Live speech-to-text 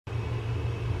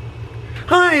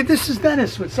Hi, this is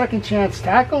Dennis with Second Chance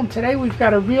Tackle, and today we've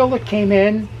got a reel that came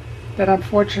in that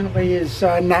unfortunately is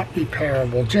not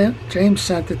repairable. James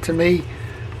sent it to me,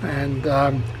 and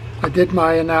I did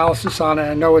my analysis on it.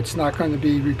 I know it's not going to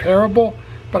be repairable,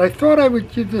 but I thought I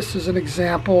would give this as an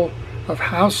example of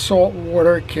how salt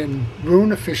water can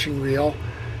ruin a fishing reel.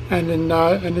 And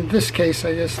in this case,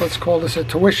 I guess let's call this a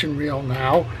tuition reel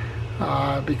now,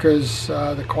 because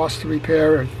the cost to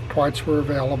repair, if parts were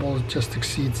available, it just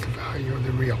exceeds the value of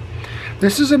the reel.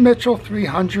 This is a Mitchell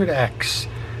 300X.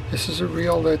 This is a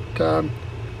reel that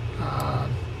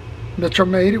Mitchell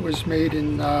made. It was made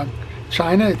in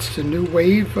China. It's the new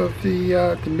wave of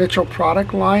the Mitchell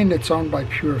product line that's owned by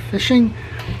Pure Fishing.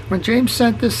 When James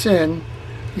sent this in,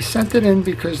 he sent it in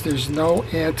because there's no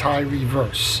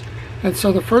anti-reverse. And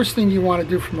so the first thing you want to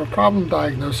do from a problem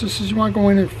diagnosis is you want to go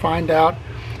in and find out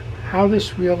how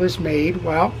this reel is made.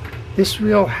 Well, this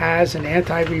reel has an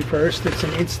anti-reverse that's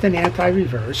an instant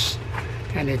anti-reverse,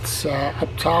 and it's up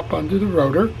top under the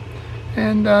rotor.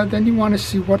 And then you want to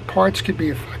see what parts could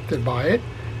be affected by it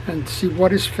and see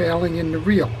what is failing in the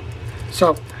reel.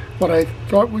 So what I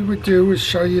thought we would do is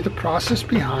show you the process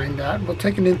behind that. We'll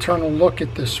take an internal look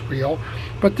at this reel,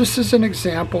 but this is an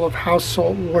example of how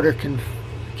salt water can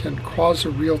cause a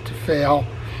reel to fail,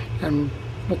 and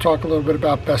we'll talk a little bit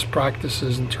about best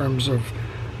practices in terms of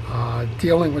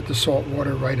dealing with the salt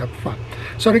water right up front.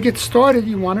 So to get started,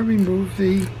 you want to remove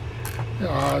the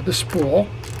spool.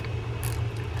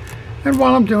 And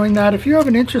while I'm doing that, if you have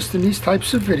an interest in these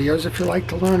types of videos, if you like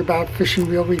to learn about fishing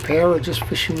reel repair or just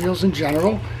fishing reels in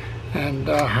general, and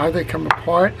how they come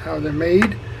apart, how they're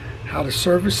made, how to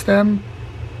service them,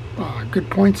 good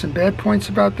points and bad points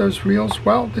about those reels,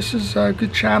 well, this is a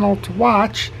good channel to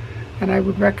watch, and I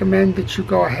would recommend that you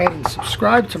go ahead and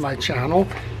subscribe to my channel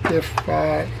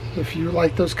if you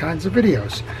like those kinds of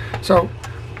videos. So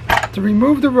to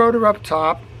remove the rotor up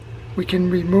top, we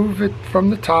can remove it from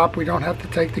the top. We don't have to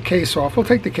take the case off. We'll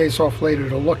take the case off later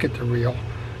to look at the reel,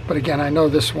 but again, I know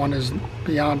this one is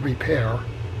beyond repair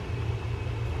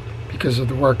because of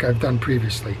the work I've done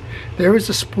previously. There is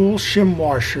a spool shim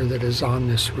washer that is on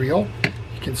this reel.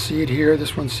 You can see it here.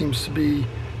 This one seems to be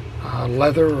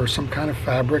leather or some kind of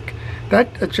fabric.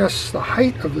 That adjusts the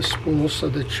height of the spool so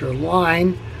that your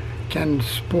line can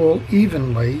spool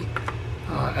evenly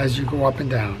as you go up and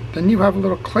down. Then you have a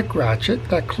little click ratchet.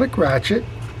 That click ratchet,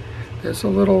 there's a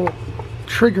little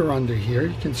trigger under here.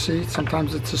 You can see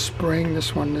sometimes it's a spring.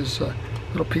 This one is a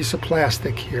little piece of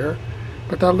plastic here.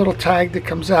 But that little tag that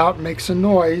comes out makes a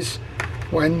noise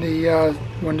when the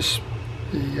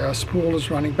spool is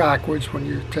running backwards when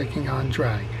you're taking on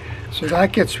drag. So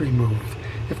that gets removed.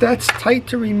 If that's tight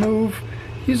to remove,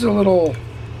 use a little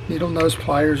needle nose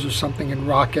pliers or something and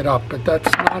rock it up. But that's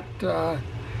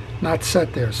not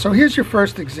set there. So here's your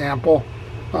first example.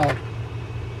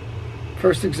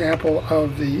 First example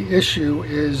of the issue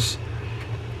is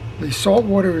the salt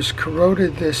water has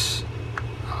corroded this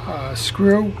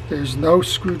screw. There's no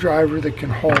screwdriver that can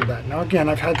hold that. Now again,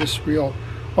 I've had this reel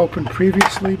open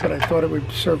previously, but I thought it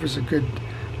would serve as a good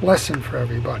lesson for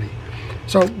everybody.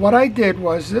 So what I did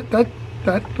was that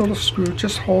little screw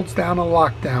just holds down a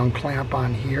lockdown clamp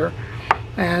on here,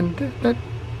 and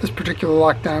this particular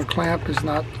lockdown clamp is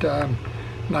not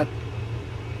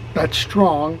that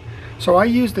strong. So I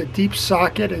used a deep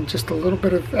socket and just a little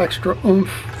bit of extra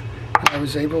oomph, and I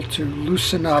was able to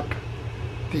loosen up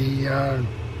the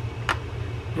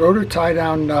rotor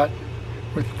tie-down nut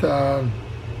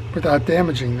without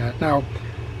damaging that. Now,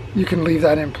 you can leave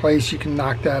that in place, you can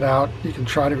knock that out, you can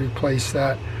try to replace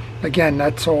that. Again,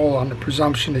 that's all on the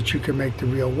presumption that you can make the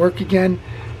reel work again.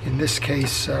 In this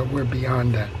case, we're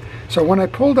beyond that. So when I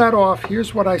pulled that off,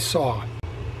 here's what I saw.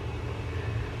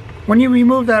 When you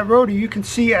remove that rotor, you can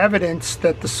see evidence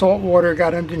that the salt water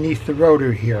got underneath the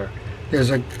rotor here. There's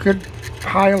a good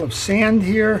pile of sand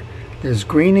here. There's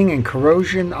greening and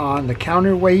corrosion on the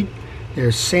counterweight.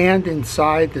 There's sand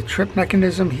inside the trip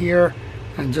mechanism here,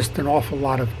 and just an awful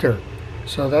lot of dirt.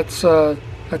 So that's a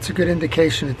good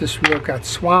indication that this reel got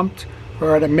swamped,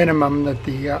 or at a minimum that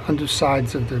the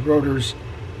undersides of the rotors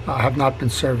have not been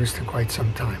serviced in quite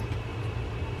some time.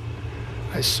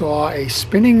 I saw a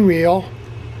spinning reel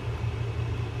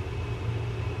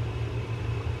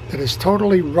that is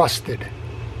totally rusted.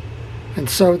 And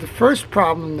so the first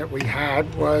problem that we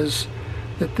had was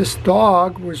that this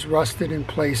dog was rusted in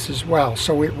place as well.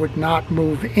 So it would not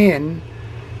move in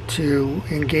to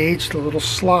engage the little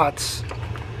slots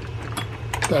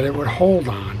that it would hold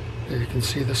on. There you can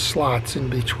see the slots in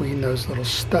between those little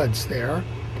studs there.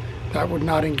 That would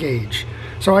not engage.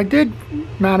 So I did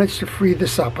manage to free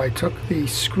this up. I took the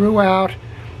screw out,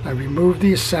 I removed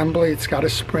the assembly. It's got a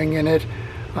spring in it.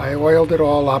 I oiled it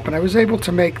all up, and I was able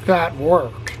to make that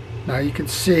work. Now you can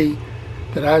see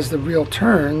that as the reel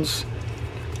turns,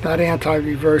 that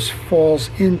anti-reverse falls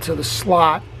into the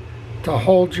slot to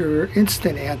hold your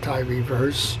instant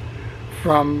anti-reverse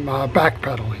from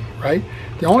backpedaling, right?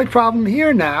 The only problem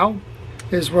here now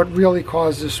is what really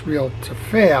caused this reel to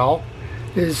fail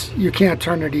is you can't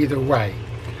turn it either way.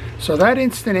 So that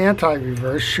instant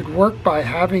anti-reverse should work by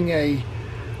having a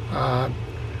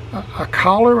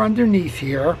collar underneath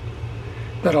here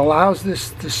that allows this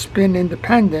to spin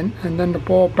independent, and then the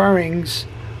ball bearings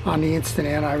on the instant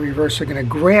anti-reverse are going to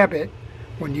grab it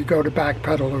when you go to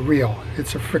backpedal a reel.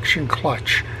 It's a friction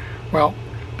clutch. Well,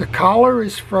 the collar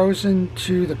is frozen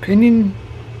to the pinion.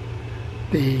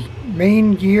 The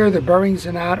main gear, the bearings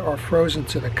in that are frozen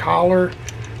to the collar.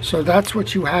 So that's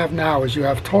what you have now, is you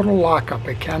have total lockup.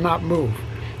 It cannot move.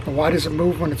 And why does it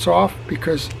move when it's off?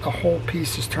 Because the whole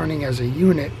piece is turning as a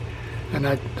unit, and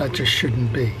that just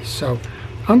shouldn't be. So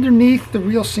underneath, the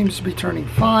reel seems to be turning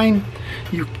fine.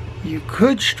 You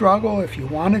could struggle if you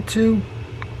wanted to.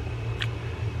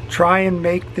 Try and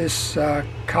make this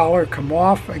collar come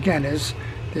off. Again,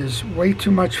 there's way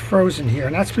too much frozen here,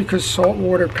 and that's because salt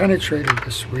water penetrated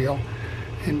this reel.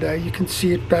 And you can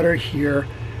see it better here.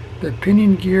 The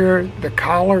pinion gear, the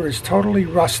collar is totally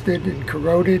rusted and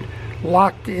corroded,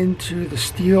 locked into the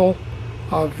steel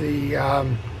of the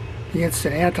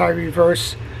instant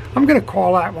anti-reverse. I'm going to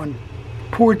call that one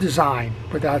poor design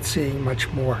without seeing much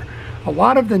more. A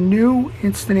lot of the new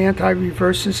instant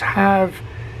anti-reverses have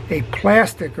a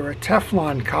plastic or a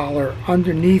Teflon collar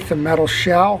underneath the metal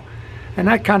shell, and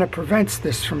that kind of prevents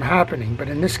this from happening. But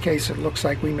in this case, it looks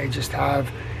like we may just have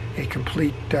a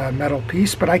complete metal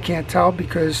piece, but I can't tell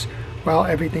because, well,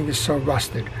 everything is so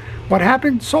rusted. What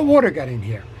happened? Salt water got in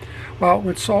here. Well,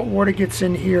 when salt water gets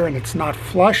in here and it's not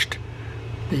flushed,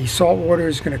 the salt water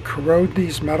is going to corrode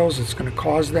these metals. It's going to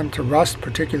cause them to rust,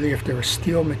 particularly if they're a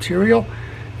steel material.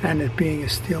 And it being a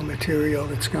steel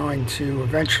material, it's going to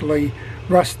eventually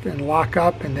rust and lock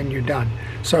up, and then you're done.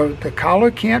 So the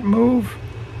collar can't move,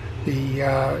 the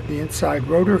inside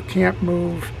rotor can't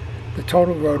move, the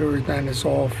total rotor then is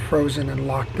all frozen and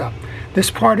locked up.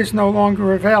 This part is no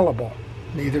longer available,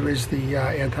 neither is the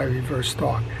anti-reverse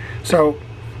stalk. So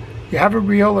you have a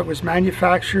reel that was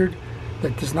manufactured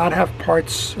that does not have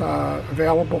parts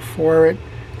available for it.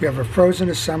 You have a frozen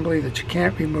assembly that you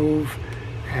can't remove,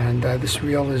 and this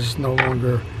reel is no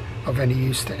longer of any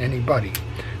use to anybody.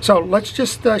 So let's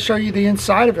just show you the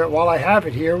inside of it while I have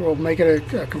it here. We'll make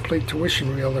it a complete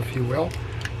tuition reel, if you will.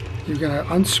 You're going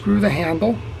to unscrew the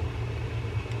handle.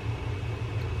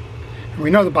 And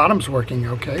we know the bottom's working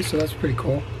okay, so that's pretty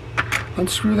cool.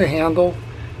 Unscrew the handle.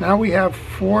 Now we have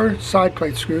 4 side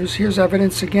plate screws. Here's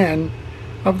evidence again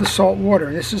of the salt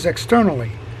water. This is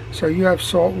externally. So you have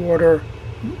salt water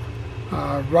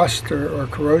rust or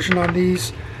corrosion on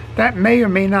these. That may or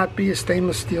may not be a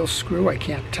stainless steel screw. I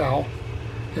can't tell.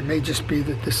 It may just be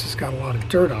that this has got a lot of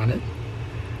dirt on it.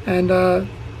 And I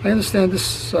understand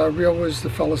this reel was the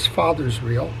fellow's father's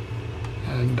reel.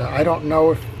 And I don't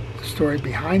know if the story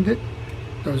behind it.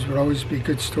 Those would always be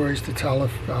good stories to tell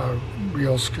if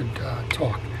reels could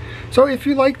talk. So if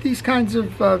you like these kinds of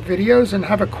videos and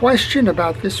have a question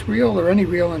about this reel or any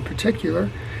reel in particular,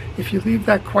 if you leave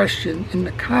that question in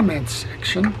the comments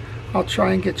section, I'll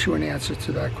try and get you an answer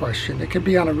to that question. It could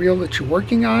be on a reel that you're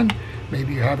working on.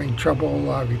 Maybe you're having trouble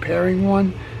repairing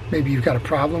one. Maybe you've got a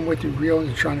problem with your reel and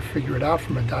you're trying to figure it out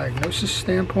from a diagnosis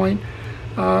standpoint.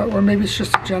 Or maybe it's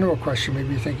just a general question. Maybe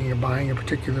you're thinking of buying a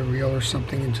particular reel or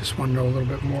something and just want to know a little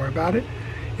bit more about it.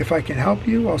 If I can help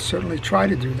you, I'll certainly try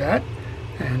to do that.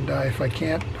 And if I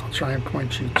can't, I'll try and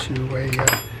point you to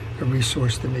a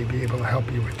resource that may be able to help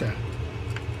you with that.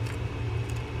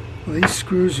 Well, these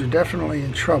screws are definitely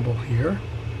in trouble here.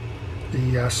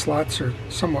 The slots are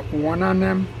somewhat worn on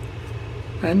them.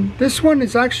 And this one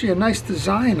is actually a nice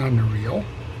design on the reel.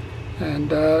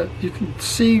 And you can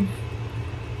see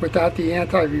without the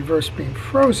anti-reverse being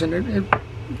frozen, it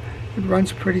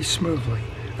runs pretty smoothly.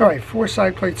 All right, 4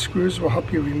 side plate screws will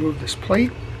help you remove this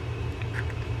plate.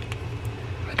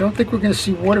 I don't think we're going to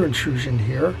see water intrusion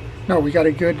here. No, we got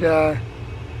a good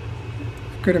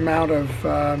amount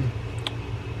of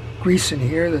grease in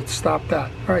here that stopped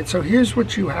that. All right, so here's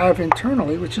what you have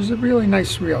internally, which is a really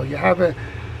nice reel. You have a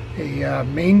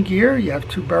main gear, you have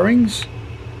 2 bearings,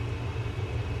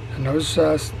 and those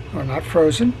are not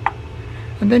frozen.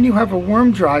 And then you have a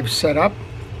worm drive set up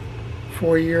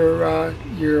for your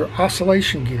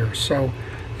oscillation gear. So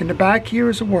in the back here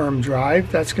is a worm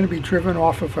drive that's going to be driven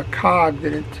off of a cog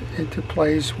that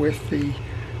interplays with the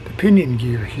pinion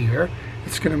gear here.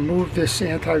 It's going to move this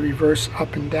anti-reverse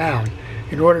up and down.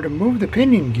 In order to move the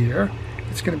pinion gear,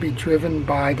 it's going to be driven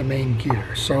by the main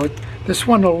gear. So this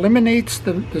one eliminates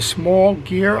the small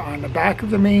gear on the back of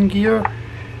the main gear.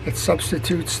 It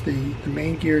substitutes the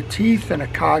main gear teeth and a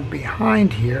cog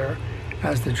behind here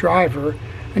as the driver.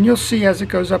 And you'll see as it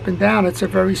goes up and down, it's a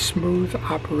very smooth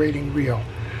operating reel.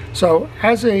 So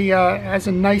as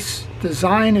a nice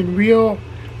design and reel,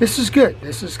 this is good.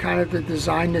 This is kind of the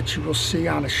design that you will see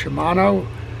on a Shimano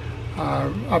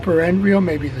upper end reel,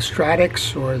 maybe the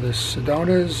Stratix or the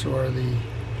Sedonas or the,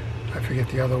 I forget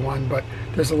the other one, but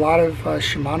there's a lot of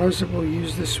Shimanos that will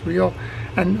use this reel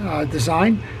and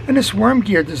design. And this worm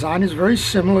gear design is very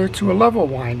similar to a level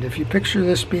wind. If you picture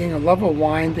this being a level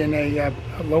wind in a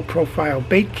low profile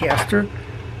bait caster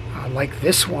like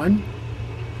this one,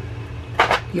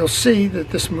 you'll see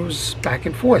that this moves back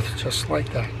and forth just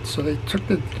like that. So they took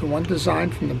the one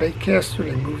design from the bait caster,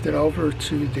 they moved it over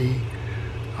to the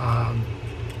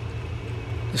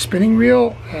spinning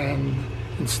reel, and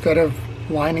instead of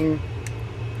lining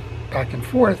back and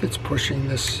forth, it's pushing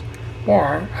this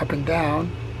bar up and down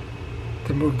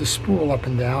to move the spool up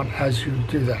and down as you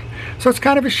do that. So it's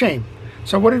kind of a shame.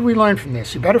 So what did we learn from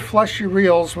this? You better flush your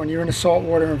reels when you're in a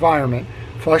saltwater environment.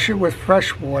 Flush it with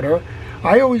fresh water.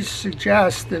 I always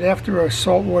suggest that after a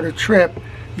saltwater trip,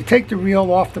 you take the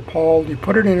reel off the pole, you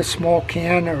put it in a small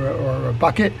can or a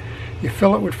bucket, you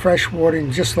fill it with fresh water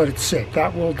and just let it sit.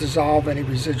 That will dissolve any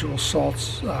residual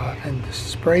salts and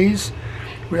sprays.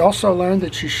 We also learned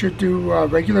that you should do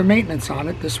regular maintenance on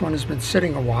it. This one has been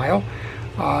sitting a while,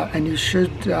 and you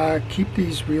should keep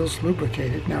these reels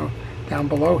lubricated. Now, down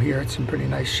below here, it's in pretty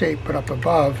nice shape, but up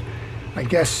above, I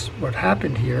guess what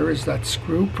happened here is that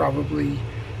screw probably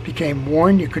became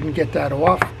worn. You couldn't get that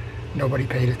off. Nobody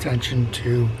paid attention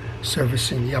to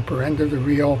servicing the upper end of the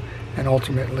reel, and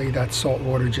ultimately that salt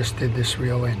water just did this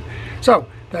reel in. So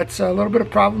that's a little bit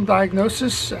of problem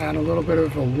diagnosis and a little bit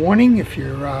of a warning if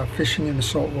you're fishing in a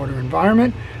saltwater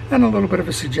environment, and a little bit of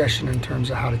a suggestion in terms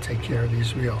of how to take care of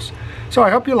these reels. So I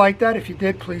hope you liked that. If you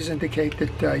did, please indicate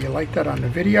that you liked that on the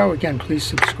video. Again, please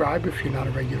subscribe if you're not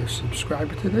a regular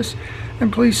subscriber to this,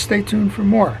 and please stay tuned for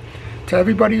more. To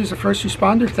everybody who's a first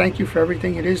responder, thank you for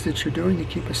everything it is that you're doing to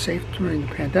keep us safe during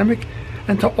the pandemic.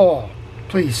 And to all,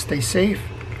 please stay safe,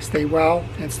 stay well,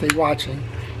 and stay watching.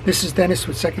 This is Dennis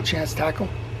with Second Chance Tackle.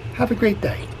 Have a great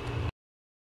day.